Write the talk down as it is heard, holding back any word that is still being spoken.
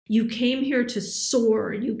You came here to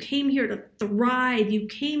soar. You came here to thrive. You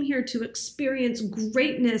came here to experience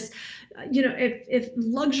greatness. If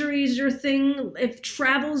luxury is your thing, if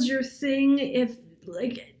travel's your thing, if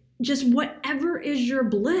just whatever is your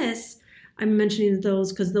bliss, I'm mentioning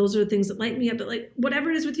those because those are the things that light me up. But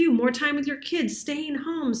whatever it is with you, more time with your kids, staying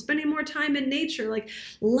home, spending more time in nature.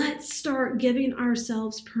 Let's start giving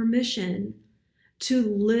ourselves permission to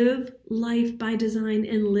live life by design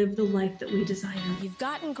and live the life that we desire. You've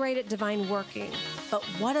gotten great at divine working, but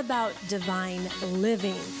what about divine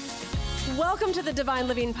living? Welcome to the Divine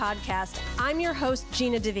Living Podcast. I'm your host,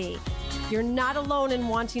 Gina DeVee. You're not alone in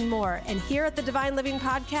wanting more, and here at the Divine Living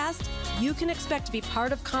Podcast, you can expect to be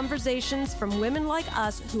part of conversations from women like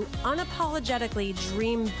us who unapologetically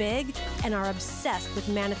dream big and are obsessed with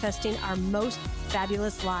manifesting our most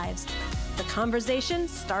fabulous lives. The conversation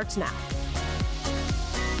starts now.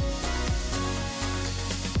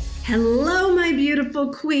 Hello, my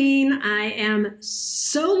beautiful queen. I am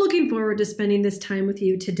so looking forward to spending this time with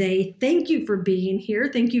you today. Thank you for being here.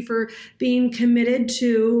 Thank you for being committed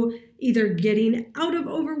to either getting out of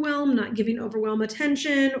overwhelm, not giving overwhelm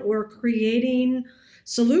attention, or creating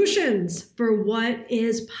solutions for what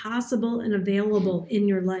is possible and available in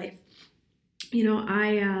your life.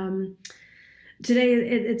 Today,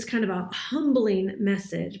 it's kind of a humbling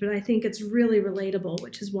message, but I think it's really relatable,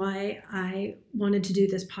 which is why I wanted to do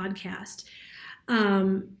this podcast.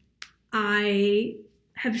 I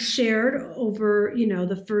have shared over,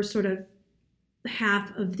 the first sort of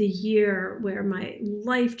half of the year where my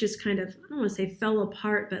life just kind of, I don't want to say fell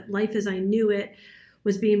apart, but life as I knew it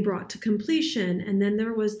was being brought to completion. And then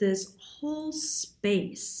there was this whole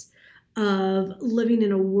space of living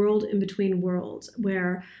in a world in between worlds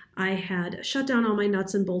where I had shut down all my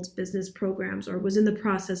nuts and bolts business programs or was in the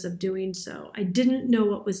process of doing so. I didn't know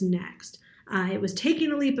what was next. I was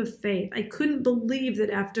taking a leap of faith. I couldn't believe that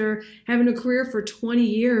after having a career for 20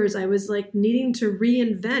 years, I was needing to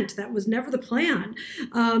reinvent. That was never the plan.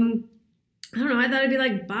 I don't know. I thought I'd be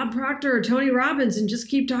like Bob Proctor or Tony Robbins and just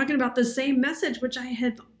keep talking about the same message, which I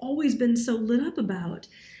have always been so lit up about.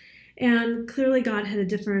 And clearly God had a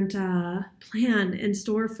different plan in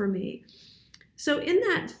store for me. So in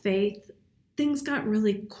that faith, things got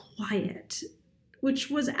really quiet, which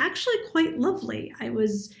was actually quite lovely. I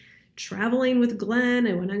was traveling with Glenn.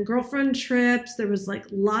 I went on girlfriend trips. There was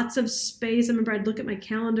lots of space. I remember I'd look at my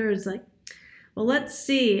calendar. It's well, let's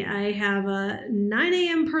see. I have a 9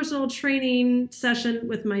 a.m. personal training session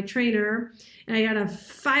with my trainer, and I got a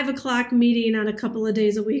 5 o'clock meeting on a couple of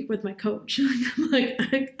days a week with my coach.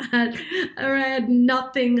 I had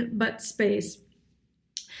nothing but space.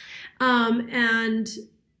 And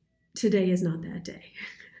today is not that day.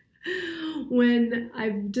 When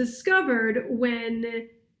I've discovered when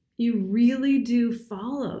you really do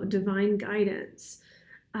follow divine guidance,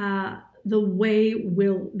 the way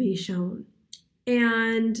will be shown.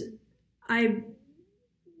 And I've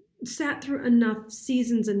sat through enough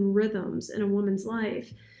seasons and rhythms in a woman's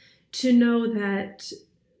life to know that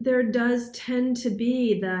there does tend to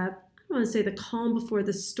be I don't want to say the calm before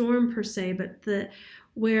the storm per se, but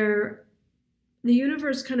where the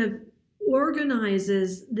universe kind of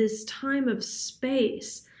organizes this time of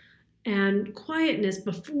space and quietness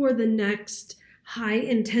before the next high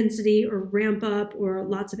intensity or ramp up or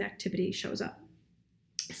lots of activity shows up.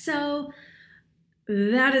 So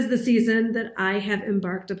that is the season that I have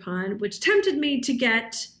embarked upon, which tempted me to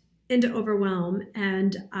get into overwhelm.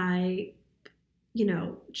 And I,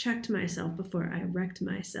 checked myself before I wrecked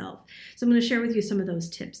myself. So I'm going to share with you some of those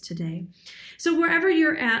tips today. So wherever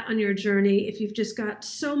you're at on your journey, if you've just got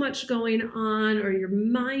so much going on, or your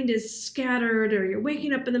mind is scattered, or you're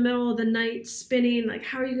waking up in the middle of the night spinning,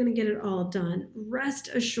 how are you going to get it all done? Rest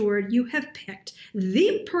assured, you have picked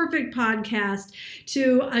the perfect podcast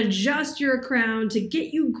to adjust your crown, to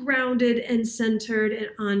get you grounded and centered and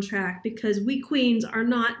on track, because we queens are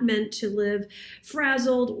not meant to live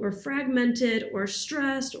frazzled or fragmented or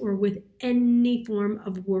stressed or with any form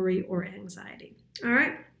of worry or anxiety. All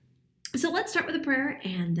right. So let's start with a prayer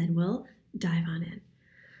and then we'll dive on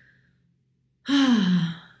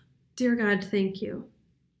in. Dear God, thank you.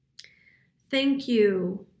 Thank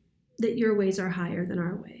you that your ways are higher than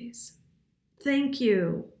our ways. Thank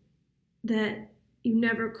you that you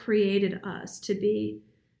never created us to be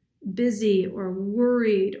busy or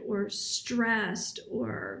worried or stressed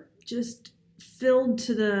or just filled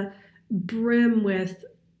to the brim with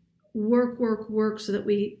work so that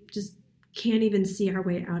we just can't even see our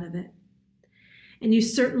way out of it. And you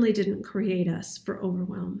certainly didn't create us for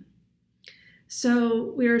overwhelm.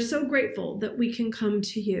 So we are so grateful that we can come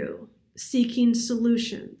to you seeking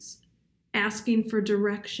solutions, asking for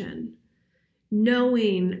direction,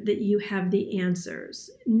 knowing that you have the answers,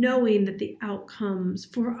 knowing that the outcomes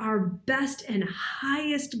for our best and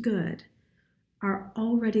highest good are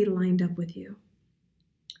already lined up with you.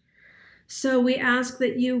 So we ask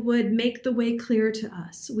that you would make the way clear to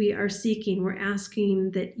us. We are seeking, we're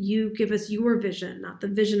asking that you give us your vision, not the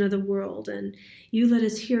vision of the world, and you let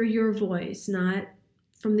us hear your voice, not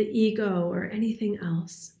from the ego or anything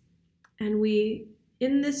else. And we,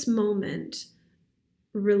 in this moment,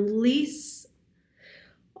 release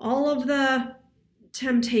all of the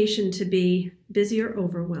temptation to be busy or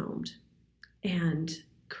overwhelmed and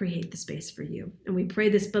create the space for you. And we pray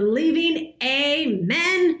this believing,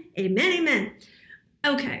 amen, amen, amen.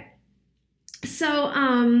 Okay, so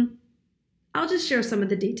I'll just share some of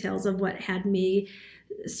the details of what had me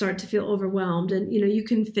start to feel overwhelmed. And, you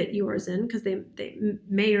can fit yours in because they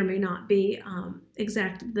may or may not be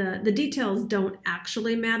exact. The details don't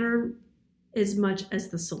actually matter as much as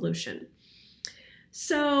the solution.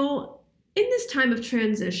 So in this time of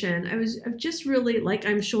transition, I've just really, like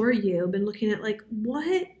I'm sure you've been looking at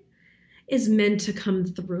what is meant to come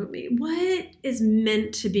through me? What is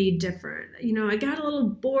meant to be different? I got a little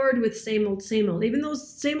bored with same old, even though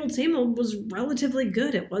same old was relatively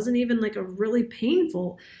good. It wasn't even like a really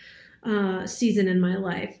painful season in my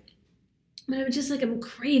life. But I was just I'm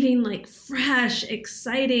craving fresh,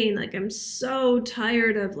 exciting, I'm so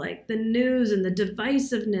tired of the news and the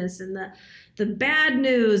divisiveness and the bad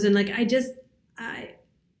news. And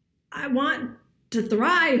I want to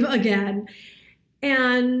thrive again.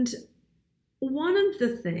 And one of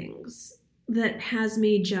the things that has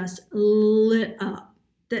me just lit up,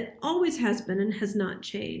 that always has been and has not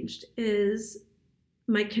changed, is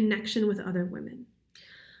my connection with other women.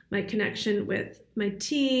 My connection with my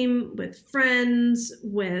team, with friends,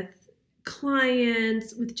 with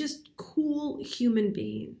clients, with just cool human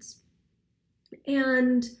beings.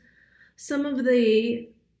 And some of the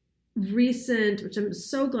recent, which I'm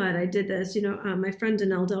so glad I did this, my friend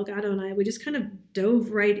Danelle Delgado and I, we just kind of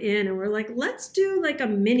dove right in and we're let's do a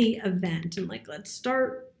mini event and let's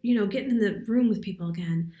start, getting in the room with people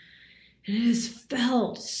again. And it has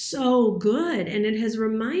felt so good. And it has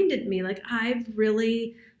reminded me I've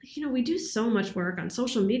really, we do so much work on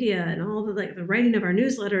social media and all the the writing of our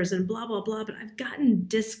newsletters and blah, blah, blah, but I've gotten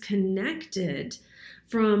disconnected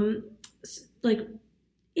from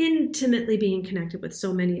intimately being connected with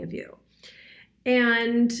so many of you.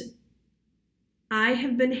 And I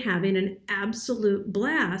have been having an absolute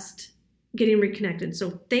blast getting reconnected.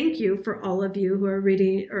 So thank you for all of you who are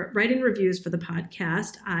reading or writing reviews for the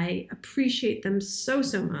podcast. I appreciate them so,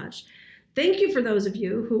 so much. Thank you for those of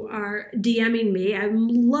you who are DMing me. I'm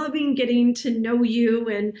loving getting to know you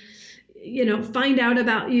and, find out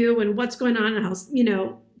about you and what's going on and how,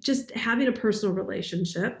 just having a personal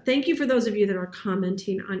relationship. Thank you for those of you that are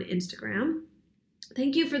commenting on Instagram.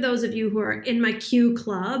 Thank you for those of you who are in my Q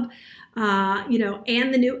Club,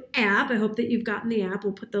 and the new app. I hope that you've gotten the app.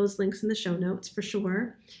 We'll put those links in the show notes for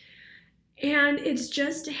sure. And it's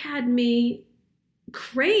just had me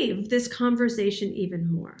crave this conversation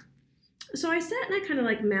even more. So I sat and I kind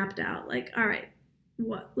of mapped out all right,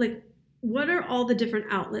 what are all the different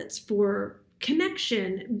outlets for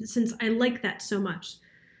connection, since I like that so much.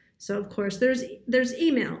 So of course there's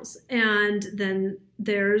emails, and then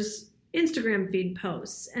there's Instagram feed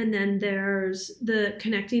posts, and then there's the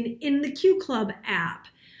connecting in the Q Club app.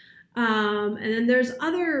 And then there's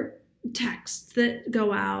other texts that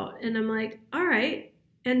go out, and I'm all right.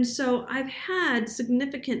 And so I've had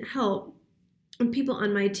significant help from people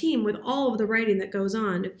on my team with all of the writing that goes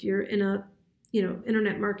on. If you're in a,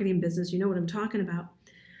 internet marketing business, you know what I'm talking about.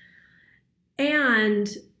 And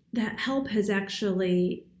that help has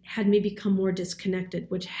actually had me become more disconnected,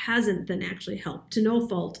 which hasn't then actually helped, to no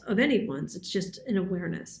fault of anyone's. It's just an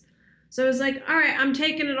awareness. So I was all right, I'm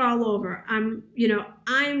taking it all over. I'm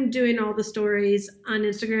doing all the stories on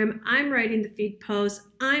Instagram. I'm writing the feed posts.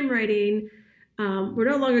 I'm writing, we're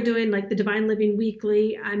no longer doing the Divine Living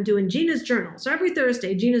Weekly. I'm doing Gina's Journal. So every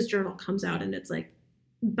Thursday, Gina's Journal comes out, and it's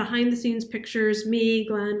behind the scenes pictures, me,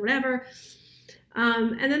 Glenn, whatever.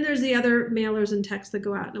 And then there's the other mailers and texts that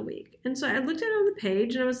go out in a week. And so I looked at it on the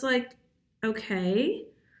page and I was okay,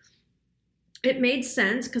 it made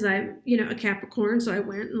sense because I'm, a Capricorn. So I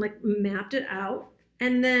went and mapped it out.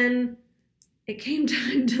 And then it came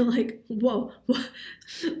time to whoa,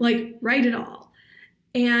 write it all.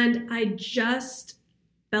 And I just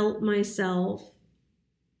felt myself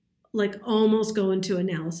like almost go into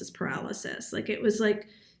analysis paralysis. Like it was like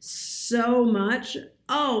so much.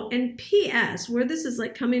 Oh, and P.S. where this is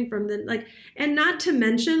like coming from, then like, and not to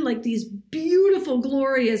mention like these beautiful,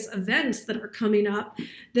 glorious events that are coming up.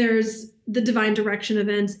 There's the Divine Direction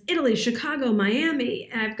events, Italy, Chicago, Miami.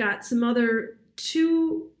 And I've got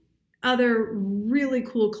two other really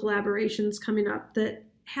cool collaborations coming up that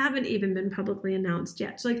haven't even been publicly announced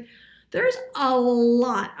yet. So like, there's a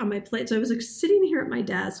lot on my plate. So I was like sitting here at my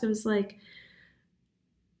desk. I was like,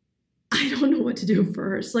 I don't know what to do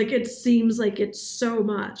first. Like, it seems like it's so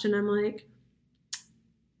much. And I'm like,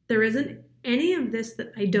 there isn't any of this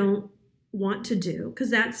that I don't want to do, because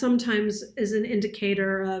that sometimes is an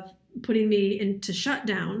indicator of putting me into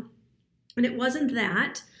shutdown. And it wasn't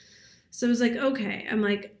that. So I was like, okay. I'm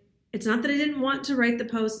like, it's not that I didn't want to write the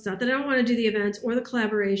posts. It's not that I don't want to do the events or the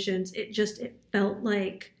collaborations. It felt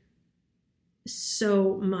like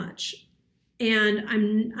so much. And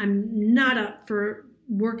I'm not up for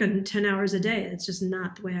working 10 hours a day. It's just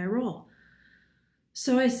not the way I roll.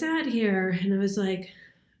 So I sat here and I was like,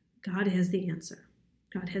 God has the answer.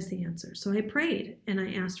 God has the answer. So I prayed and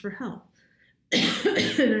I asked for help.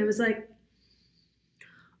 And I was like,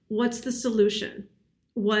 what's the solution?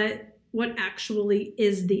 What actually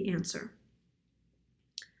is the answer?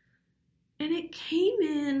 And it came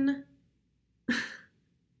in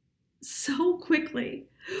so quickly.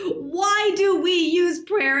 Why do we use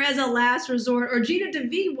prayer as a last resort? Or Gina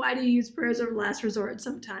DeVee, why do you use prayer as a last resort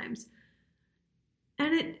sometimes?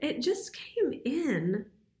 And it just came in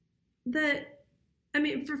that, I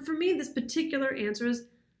mean, for me, this particular answer is,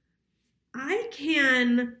 I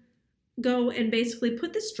can go and basically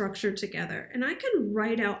put the structure together and I can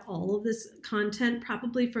write out all of this content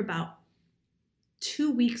probably for about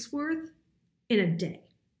 2 weeks worth in a day.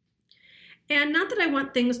 And not that I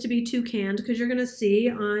want things to be too canned, because you're going to see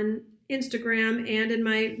on Instagram and in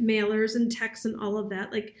my mailers and texts and all of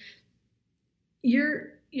that, like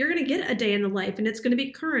you're going to get a day in the life and it's going to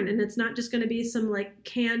be current, and it's not just going to be some like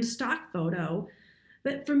canned stock photo.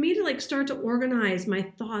 But for me to like start to organize my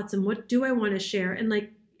thoughts and what do I want to share and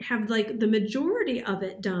like have like the majority of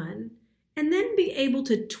it done and then be able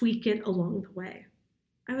to tweak it along the way.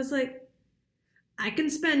 I was like, I can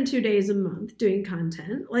spend 2 days a month doing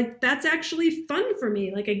content. Like that's actually fun for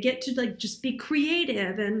me. Like I get to like just be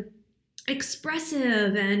creative and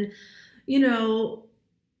expressive and, you know,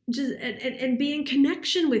 just and be in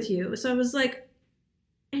connection with you. So I was like,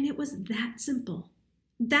 and it was that simple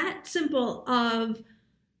of,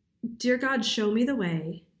 dear God, show me the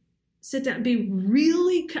way, sit down,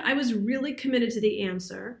 I was really committed to the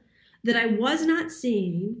answer that I was not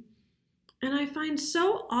seeing. And I find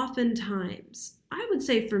so oftentimes, I would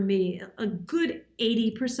say for me, a good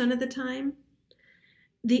 80% of the time,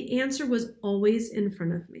 the answer was always in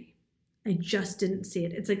front of me. I just didn't see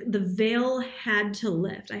it. It's like the veil had to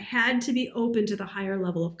lift. I had to be open to the higher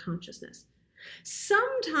level of consciousness.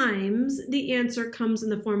 Sometimes the answer comes in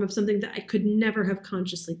the form of something that I could never have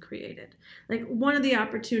consciously created. Like one of the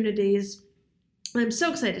opportunities I'm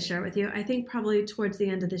so excited to share with you, I think probably towards the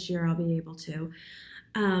end of this year I'll be able to.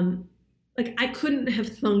 Like I couldn't have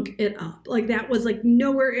thunk it up. Like that was like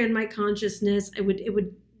nowhere in my consciousness.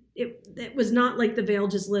 It was not like the veil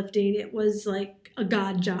just lifting. It was like a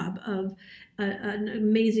God job of an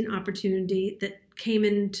amazing opportunity that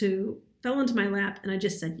fell into my lap, and I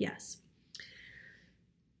just said yes.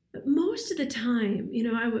 But most of the time, you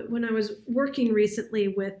know, when I was working recently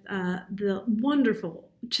with the wonderful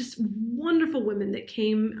women that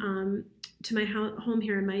came to my home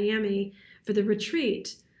here in Miami for the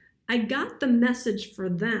retreat, I got the message for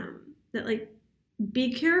them that like,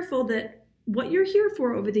 be careful that what you're here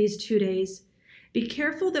for over these 2 days, be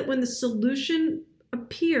careful that when the solution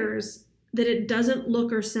appears, that it doesn't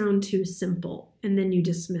look or sound too simple and then you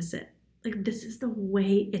dismiss it. Like this is the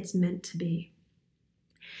way it's meant to be.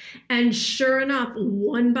 And sure enough,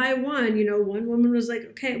 one by one, you know, one woman was like,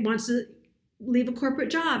 okay, wants to leave a corporate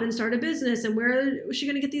job and start a business. And where is she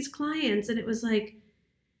going to get these clients? And it was like,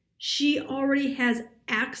 she already has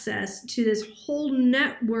access to this whole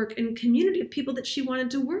network and community of people that she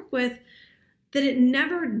wanted to work with, that it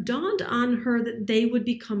never dawned on her that they would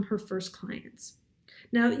become her first clients.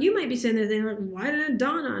 Now, you might be saying that thing like, why didn't it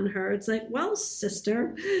dawn on her? It's like, well,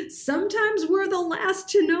 sister, sometimes we're the last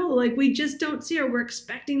to know. Like, we just don't see her. We're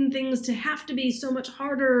expecting things to have to be so much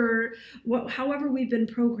harder, however we've been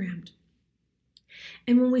programmed.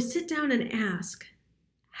 And when we sit down and ask,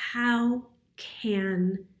 how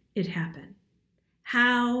can it happen?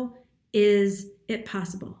 How is it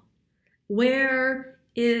possible? Where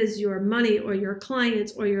is your money or your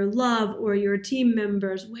clients or your love or your team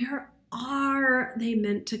members? Where are they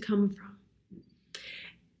meant to come from?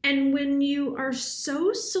 And when you are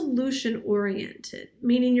so solution oriented,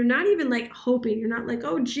 meaning you're not even like hoping, you're not like,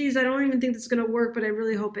 oh, geez, I don't even think this is going to work, but I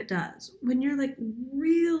really hope it does. When you're like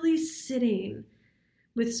really sitting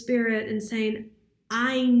with spirit and saying,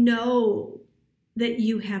 I know that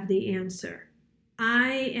you have the answer.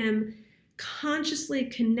 I am consciously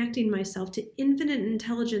connecting myself to infinite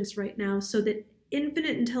intelligence right now so that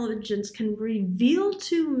infinite intelligence can reveal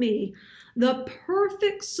to me the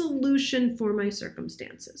perfect solution for my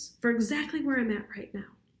circumstances, for exactly where I'm at right now.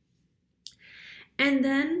 And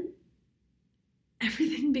then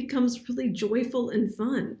everything becomes really joyful and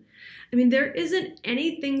fun. I mean, there isn't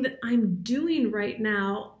anything that I'm doing right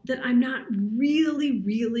now that I'm not really,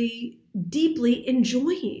 really deeply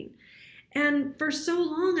enjoying. And for so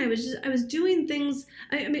long, I was doing things.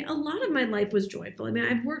 I mean, a lot of my life was joyful. I mean,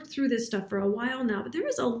 I've worked through this stuff for a while now, but there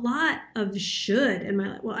was a lot of should in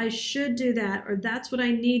my life. Well, I should do that, or that's what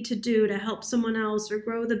I need to do to help someone else or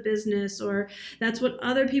grow the business, or that's what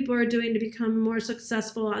other people are doing to become more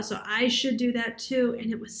successful. So I should do that too.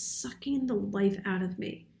 And it was sucking the life out of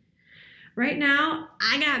me. Right now,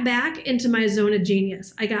 I got back into my zone of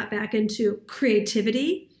genius. I got back into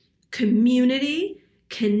creativity, community,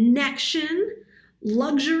 connection,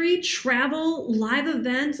 luxury, travel, live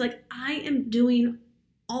events. Like, I am doing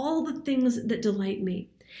all the things that delight me.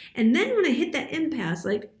 And then when I hit that impasse,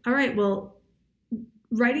 like, all right, well,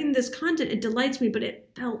 writing this content, it delights me, but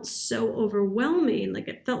it felt so overwhelming. Like,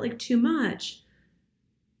 it felt like too much.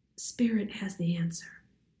 Spirit has the answer.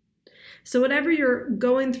 So whatever you're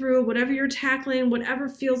going through, whatever you're tackling, whatever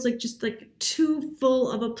feels like just like too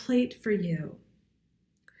full of a plate for you,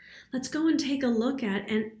 let's go and take a look at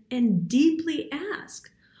and deeply ask,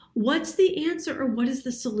 what's the answer or what is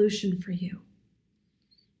the solution for you?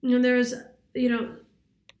 You know, there's,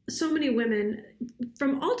 so many women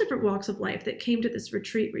from all different walks of life that came to this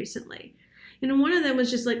retreat recently. One of them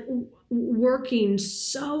was just like working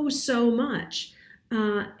so much.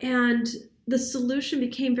 And the solution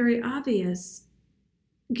became very obvious.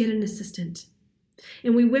 Get an assistant.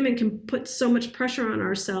 And we women can put so much pressure on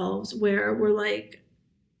ourselves where we're like,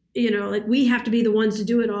 we have to be the ones to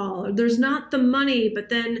do it all. Or there's not the money, but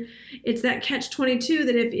then it's that catch-22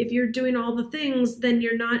 that if you're doing all the things, then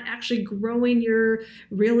you're not actually growing your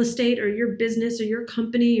real estate or your business or your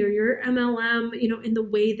company or your MLM, in the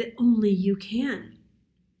way that only you can.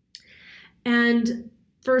 And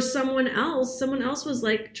for someone else was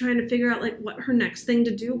like trying to figure out like what her next thing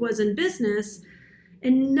to do was in business,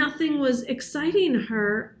 and nothing was exciting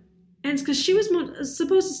her. And it's because she was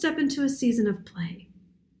supposed to step into a season of play.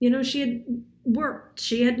 She had worked,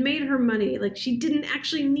 she had made her money. Like, she didn't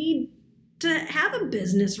actually need to have a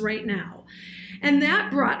business right now. And that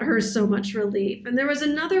brought her so much relief. And there was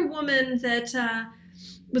another woman that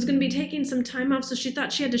was going to be taking some time off. So she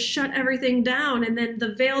thought she had to shut everything down. And then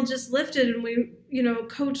the veil just lifted and we,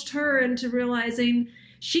 coached her into realizing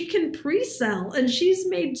she can pre-sell. And she's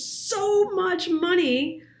made so much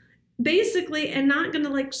money basically, and not going to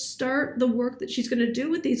like start the work that she's going to do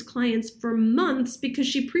with these clients for months because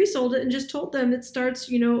she pre-sold it and just told them it starts,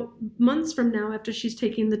 months from now after she's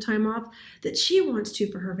taking the time off that she wants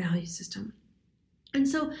to for her value system. And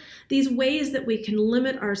so these ways that we can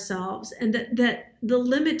limit ourselves and that the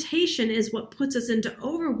limitation is what puts us into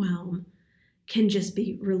overwhelm can just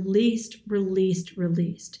be released.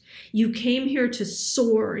 You came here to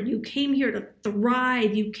soar. You came here to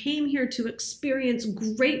thrive. You came here to experience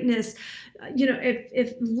greatness.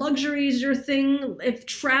 If luxury is your thing, if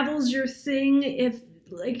travel's your thing, if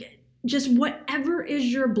like just whatever is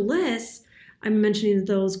your bliss, I'm mentioning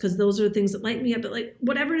those because those are the things that light me up, but like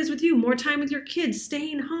whatever it is with you, more time with your kids,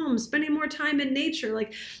 staying home, spending more time in nature,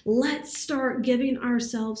 like let's start giving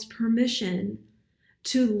ourselves permission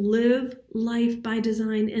to live life by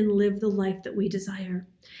design and live the life that we desire.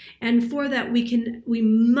 And for that, we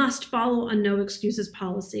must follow a no excuses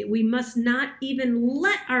policy. We must not even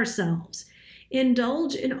let ourselves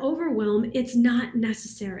indulge in overwhelm. It's not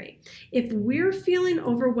necessary. If we're feeling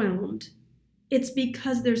overwhelmed, it's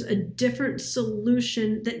because there's a different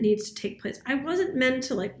solution that needs to take place. I wasn't meant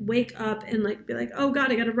to like wake up and like be like, oh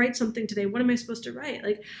God, I got to write something today. What am I supposed to write?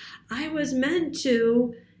 Like, I was meant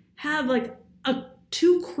to have like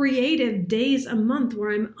 2 creative days a month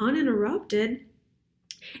where I'm uninterrupted.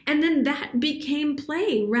 And then that became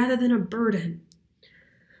play rather than a burden.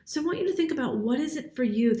 So I want you to think about what is it for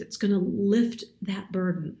you that's going to lift that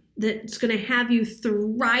burden, that's going to have you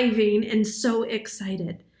thriving and so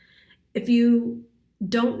excited. If you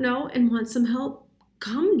don't know and want some help,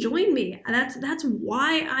 come join me. That's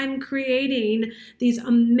why I'm creating these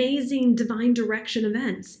amazing divine direction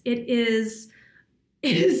events. It is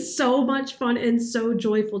It is so much fun and so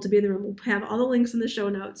joyful to be in the room. We'll have all the links in the show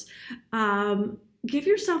notes. Give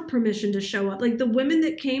yourself permission to show up. Like the women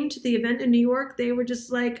that came to the event in New York, they were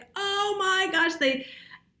just like, oh my gosh,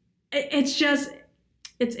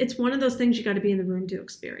 it's one of those things you got to be in the room to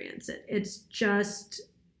experience it. It's just,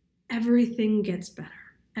 everything gets better.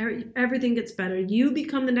 Everything gets better. You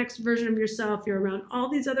become the next version of yourself. You're around all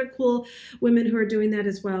these other cool women who are doing that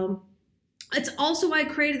as well. It's also why I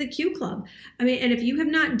created the Q Club. And if you have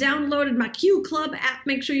not downloaded my Q Club app,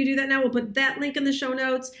 make sure you do that now. We'll put that link in the show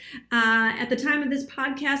notes. At the time of this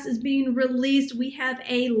podcast is being released, we have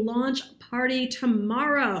a launch party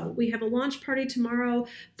tomorrow. We have a launch party tomorrow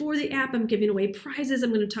for the app. I'm giving away prizes.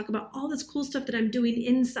 I'm going to talk about all this cool stuff that I'm doing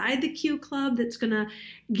inside the Q Club that's going to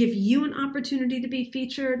give you an opportunity to be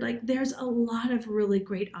featured. Like there's a lot of really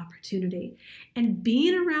great opportunity. And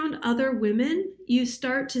being around other women, you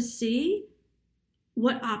start to see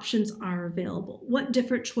what options are available, what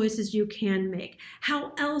different choices you can make,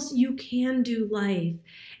 how else you can do life,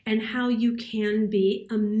 and how you can be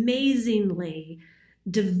amazingly,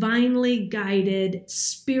 divinely guided,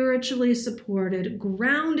 spiritually supported,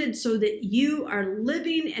 grounded so that you are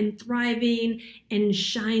living and thriving and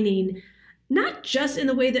shining, not just in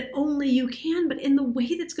the way that only you can, but in the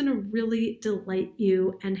way that's going to really delight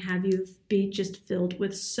you and have you be just filled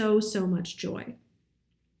with so much joy.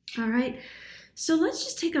 All right. So let's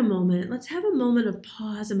just take a moment. Let's have a moment of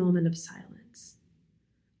pause, a moment of silence.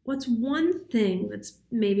 What's one thing that's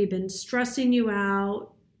maybe been stressing you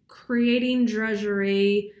out, creating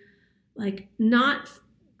drudgery, like not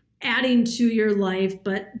adding to your life,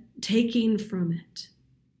 but taking from it?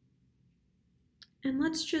 And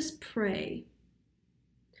let's just pray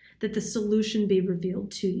that the solution be revealed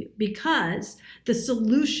to you, because the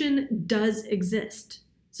solution does exist.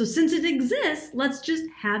 So since it exists, let's just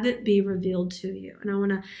have it be revealed to you. And I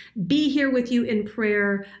want to be here with you in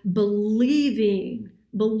prayer, believing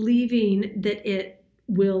that it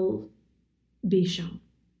will be shown.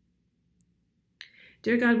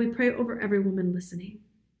 Dear God, we pray over every woman listening.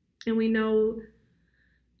 And we know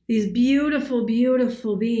these beautiful,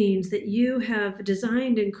 beautiful beings that you have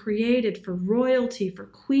designed and created for royalty, for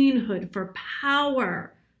queenhood, for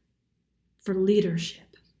power, for leadership,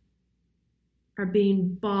 are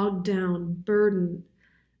being bogged down, burdened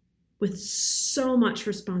with so much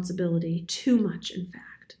responsibility, too much, in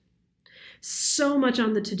fact. So much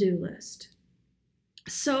on the to-do list.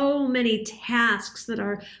 So many tasks that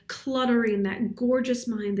are cluttering that gorgeous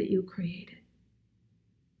mind that you created.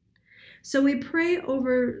 So we pray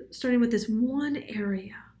over, starting with this one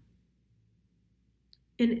area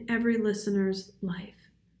in every listener's life.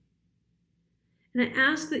 And I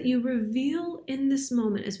ask that you reveal in this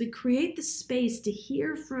moment, as we create the space to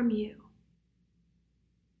hear from you,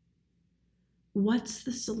 what's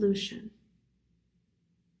the solution?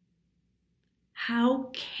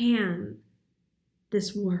 How can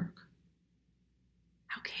this work?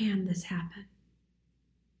 How can this happen?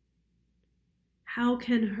 How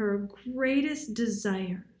can her greatest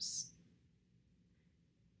desires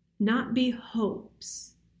not be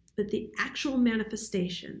hopes, but the actual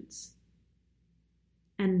manifestations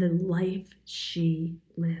and the life she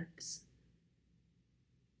lives?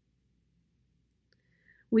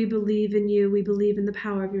 We believe in you, we believe in the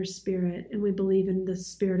power of your spirit, and we believe in the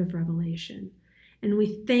spirit of revelation. And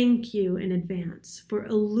we thank you in advance for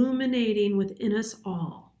illuminating within us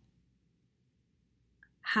all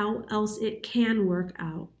how else it can work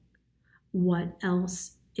out, what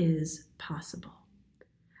else is possible,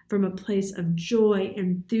 from a place of joy,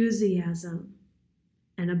 enthusiasm,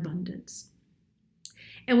 and abundance.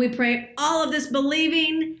 And we pray all of this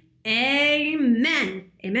believing,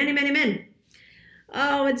 amen. Amen, amen, amen.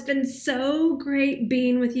 Oh, it's been so great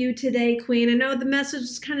being with you today, Queen. I know the message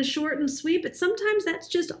is kind of short and sweet, but sometimes that's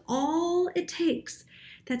just all it takes.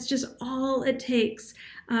 That's just all it takes.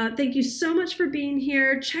 Thank you so much for being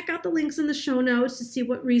here. Check out the links in the show notes to see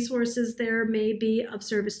what resources there may be of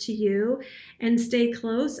service to you. And stay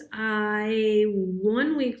close.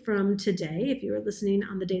 1 week from today, if you are listening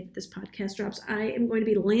on the day that this podcast drops, I am going to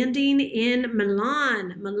be landing in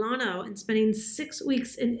Milano, and spending 6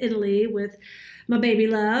 weeks in Italy with my baby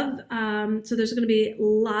love. So there's going to be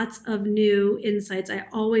lots of new insights. I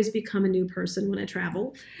always become a new person when I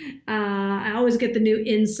travel. I always get the new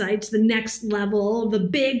insights, the next level, the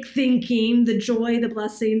big thinking, the joy, the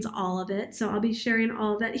blessings, all of it. So I'll be sharing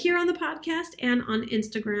all of that here on the podcast and on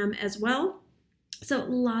Instagram as well. So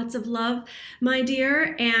lots of love, my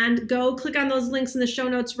dear, and go click on those links in the show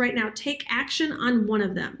notes right now. Take action on one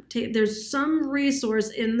of them. There's some resource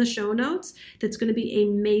in the show notes that's going to be a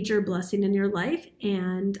major blessing in your life,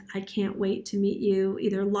 and I can't wait to meet you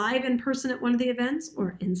either live in person at one of the events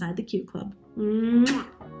or inside the Q Club. Mwah.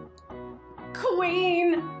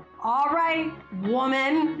 Queen! All right,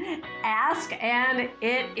 woman, ask and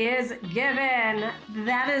it is given.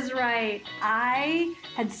 That is right. I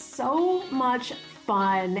had so much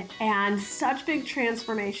fun and such big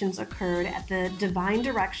transformations occurred at the Divine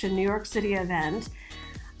Direction New York City event.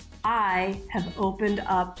 I have opened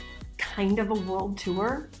up kind of a world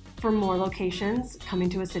tour for more locations coming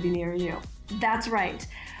to a city near you. That's right.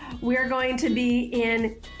 We're going to be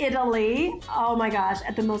in Italy. Oh my gosh,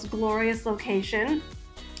 at the most glorious location.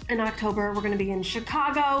 In October, we're going to be in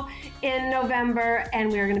Chicago in November,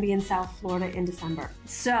 and we're going to be in South Florida in December.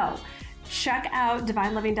 So check out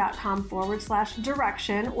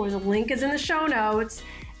divineliving.com/direction, or the link is in the show notes.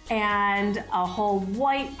 And a whole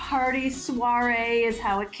white party soiree is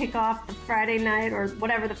how it kick off the Friday night or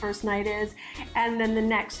whatever the first night is. And then the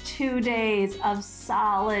next 2 days of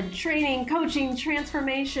solid training, coaching,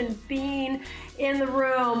 transformation, being in the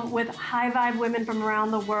room with high vibe women from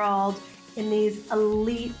around the world in these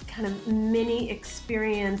elite kind of mini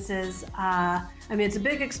experiences. I mean, it's a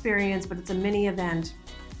big experience, but it's a mini event.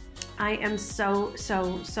 I am so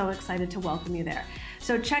excited to welcome you there.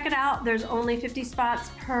 So check it out. There's only 50 spots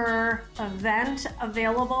per event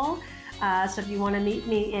available. So if you want to meet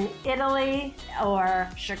me in Italy or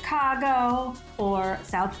Chicago or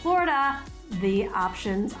South Florida, the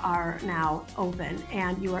options are now open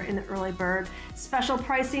and you are in the early bird special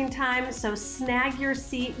pricing time. So snag your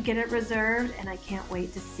seat, get it reserved, and I can't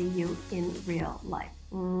wait to see you in real life.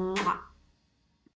 Mwah.